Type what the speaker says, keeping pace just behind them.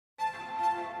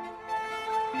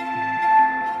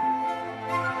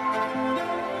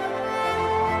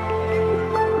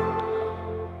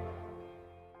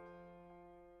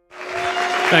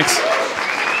Thanks.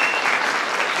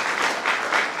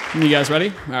 You guys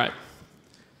ready? All right.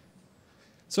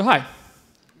 So hi,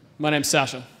 my name's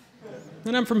Sasha,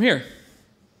 and I'm from here.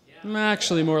 I'm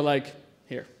actually more like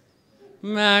here.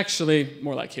 I'm actually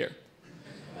more like here.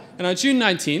 And on June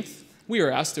 19th, we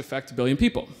were asked to affect 1 billion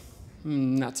people.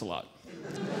 That's a lot.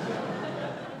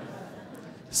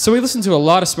 So we listened to a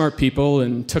lot of smart people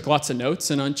and took lots of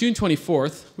notes, and on June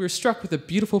 24th, we were struck with a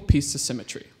beautiful piece of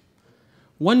symmetry.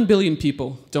 1 billion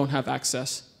people don't have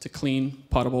access to clean,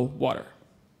 potable water.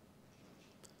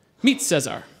 Meet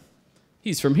Cesar.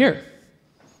 He's from here.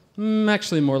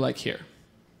 Actually more like here.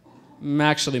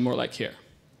 Actually more like here.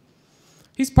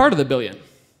 He's part of the billion,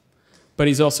 but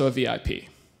he's also a VIP.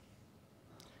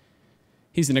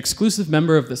 He's an exclusive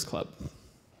member of this club.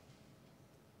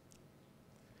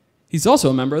 He's also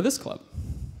a member of this club.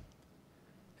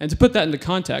 And to put that into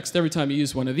context, every time you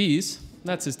use one of these,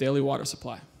 that's his daily water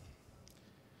supply.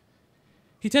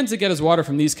 He tends to get his water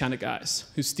from these kind of guys,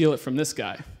 who steal it from this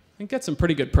guy, and get some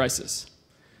pretty good prices.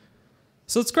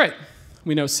 So it's great.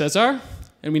 We know Cesar,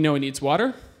 and we know he needs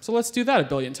water, so let's do that 1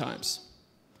 billion times.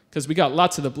 Because we got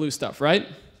lots of the blue stuff, right?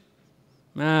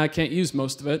 I can't use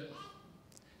most of it.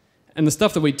 And the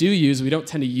stuff that we do use, we don't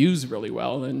tend to use really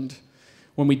well, and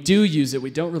when we do use it, we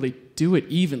don't really do it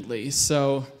evenly,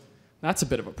 so that's a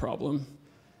bit of a problem.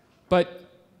 But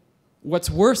what's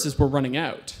worse is we're running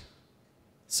out.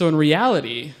 So in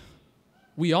reality,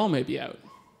 we all may be out.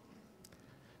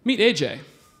 Meet AJ.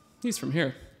 He's from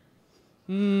here.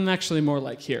 Actually more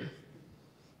like here.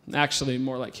 Actually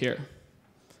more like here.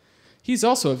 He's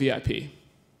also a VIP.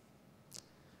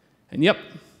 And yep,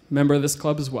 member of this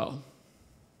club as well.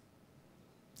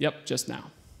 Yep, just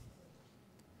now.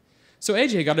 So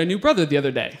AJ got a new brother the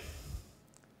other day,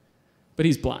 but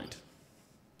he's blind.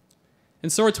 And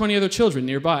so are 20 other children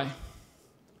nearby.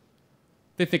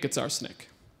 They think it's arsenic.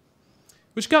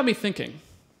 Which got me thinking,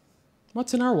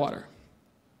 what's in our water?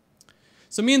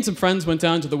 So me and some friends went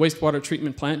down to the wastewater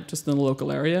treatment plant just in the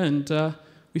local area, and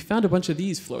we found a bunch of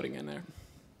these floating in there.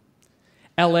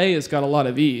 LA has got a lot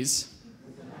of these.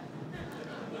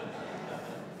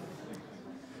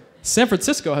 San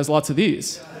Francisco has lots of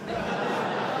these.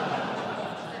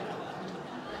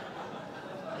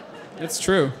 It's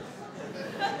true.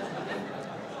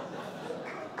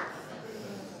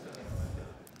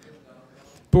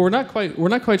 But we're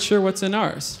not quite sure what's in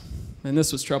ours. And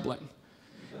this was troubling.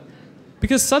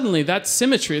 Because suddenly that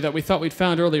symmetry that we thought we'd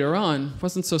found earlier on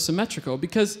wasn't so symmetrical,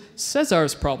 because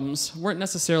Cesar's problems weren't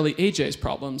necessarily AJ's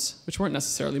problems, which weren't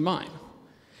necessarily mine.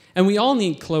 And we all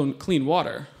need clean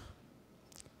water.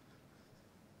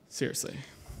 Seriously.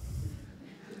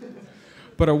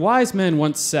 But a wise man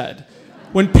once said,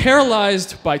 when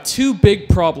paralyzed by 2 big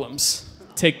problems,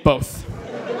 take both.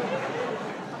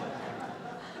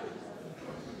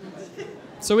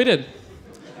 So we did.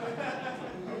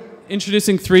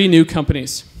 Introducing 3 new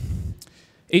companies: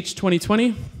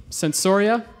 H2020,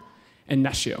 Sensoria, and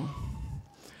Natio.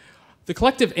 The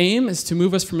collective aim is to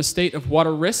move us from a state of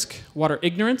water risk, water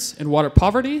ignorance, and water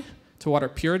poverty to water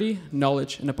purity,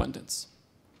 knowledge, and abundance.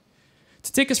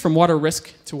 To take us from water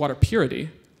risk to water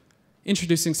purity,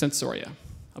 introducing Sensoria,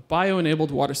 a bio-enabled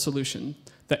water solution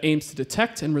that aims to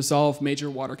detect and resolve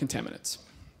major water contaminants.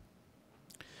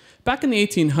 Back in the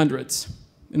 1800s,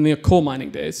 in the coal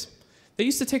mining days, they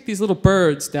used to take these little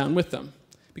birds down with them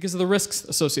because of the risks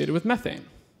associated with methane.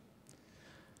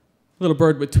 Little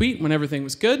bird would tweet when everything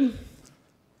was good.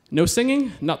 No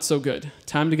singing, not so good.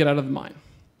 Time to get out of the mine.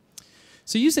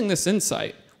 So using this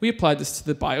insight, we applied this to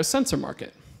the biosensor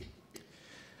market.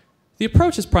 The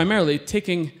approach is primarily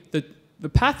taking the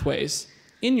pathways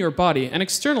in your body and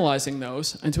externalizing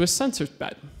those into a sensor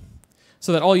bed,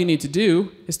 so that all you need to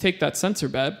do is take that sensor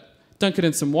bed, dunk it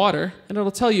in some water, and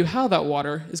it'll tell you how that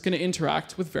water is going to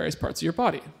interact with various parts of your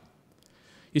body.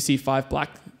 You see 5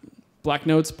 black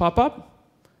nodes pop up,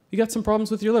 you got some problems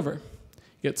with your liver.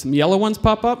 You get some yellow ones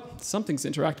pop up, something's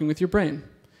interacting with your brain.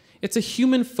 It's a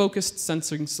human-focused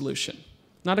sensing solution,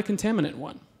 not a contaminant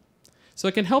one. So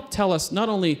it can help tell us not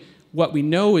only what we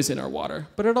know is in our water,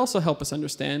 but it also helps us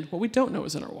understand what we don't know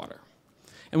is in our water.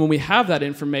 And when we have that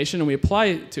information and we apply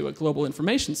it to a global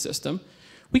information system,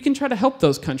 we can try to help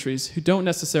those countries who don't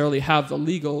necessarily have the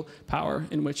legal power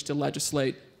in which to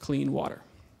legislate clean water.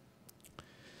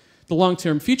 The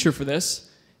long-term future for this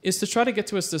is to try to get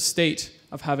to us this state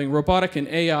of having robotic and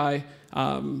AI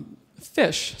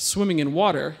fish swimming in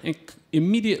water and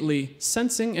immediately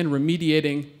sensing and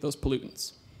remediating those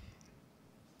pollutants.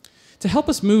 To help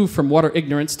us move from water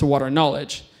ignorance to water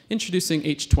knowledge, introducing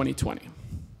H2020,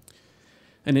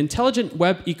 an intelligent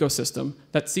web ecosystem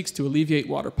that seeks to alleviate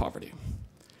water poverty.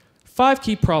 5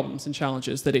 key problems and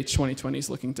challenges that H2020 is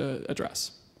looking to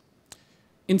address.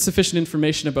 Insufficient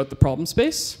information about the problem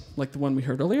space, like the one we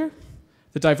heard earlier,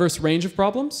 the diverse range of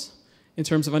problems in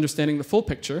terms of understanding the full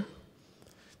picture,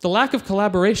 the lack of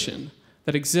collaboration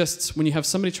that exists when you have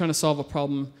somebody trying to solve a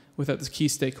problem without the key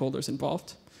stakeholders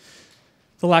involved,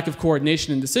 the lack of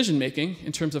coordination and decision making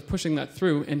in terms of pushing that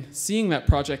through and seeing that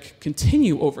project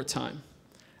continue over time,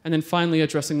 and then finally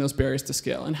addressing those barriers to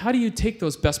scale. And how do you take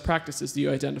those best practices that you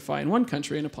identify in one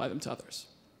country and apply them to others?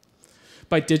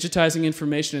 By digitizing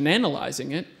information and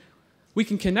analyzing it, we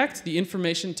can connect the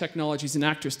information, technologies, and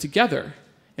actors together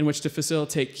in which to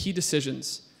facilitate key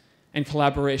decisions and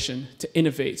collaboration to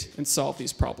innovate and solve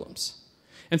these problems.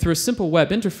 And through a simple web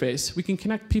interface, we can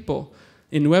connect people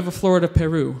in Nueva Florida,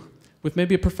 Peru, with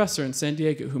maybe a professor in San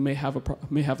Diego who may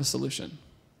have a solution.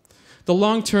 The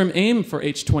long-term aim for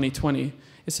H2020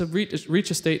 is to reach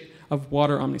a state of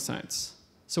water omniscience,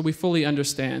 so we fully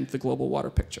understand the global water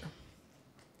picture.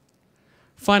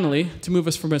 Finally, to move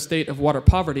us from a state of water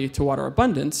poverty to water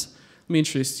abundance, let me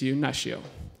introduce to you Nashio,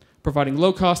 providing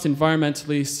low-cost,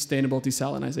 environmentally sustainable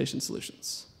desalination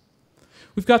solutions.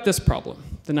 We've got this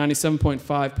problem, the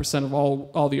 97.5% of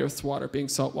all the Earth's water being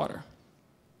salt water.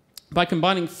 By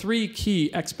combining 3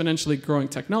 key exponentially growing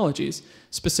technologies,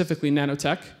 specifically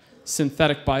nanotech,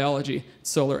 synthetic biology,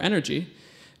 solar energy,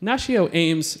 Nashio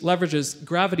leverages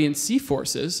gravity and sea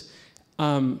forces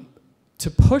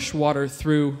to push water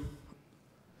through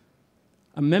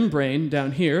a membrane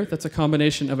down here that's a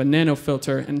combination of a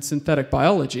nanofilter and synthetic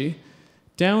biology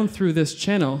down through this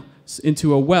channel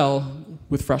into a well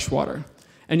with fresh water.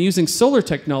 And using solar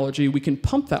technology, we can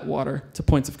pump that water to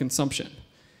points of consumption.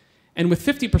 And with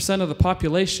 50% of the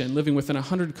population living within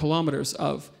 100 kilometers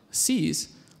of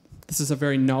seas, this is a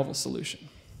very novel solution.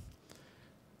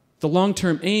 The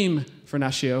long-term aim for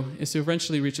Nashio is to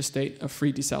eventually reach a state of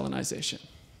free desalination.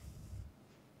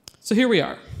 So here we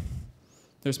are.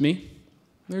 There's me.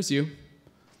 There's you,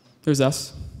 there's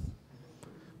us,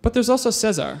 but there's also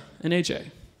Cesar and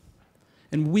AJ,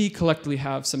 and we collectively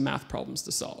have some math problems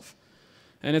to solve.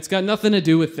 And it's got nothing to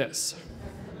do with this.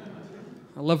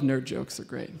 I love nerd jokes, they're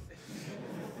great.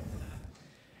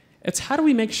 It's how do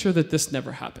we make sure that this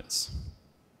never happens?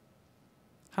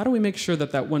 How do we make sure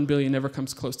that that 1 billion never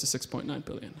comes close to 6.9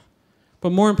 billion?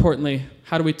 But more importantly,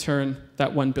 how do we turn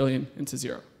that 1 billion into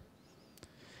 0?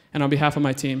 And on behalf of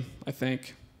my team, I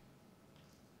thank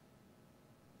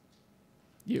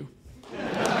you.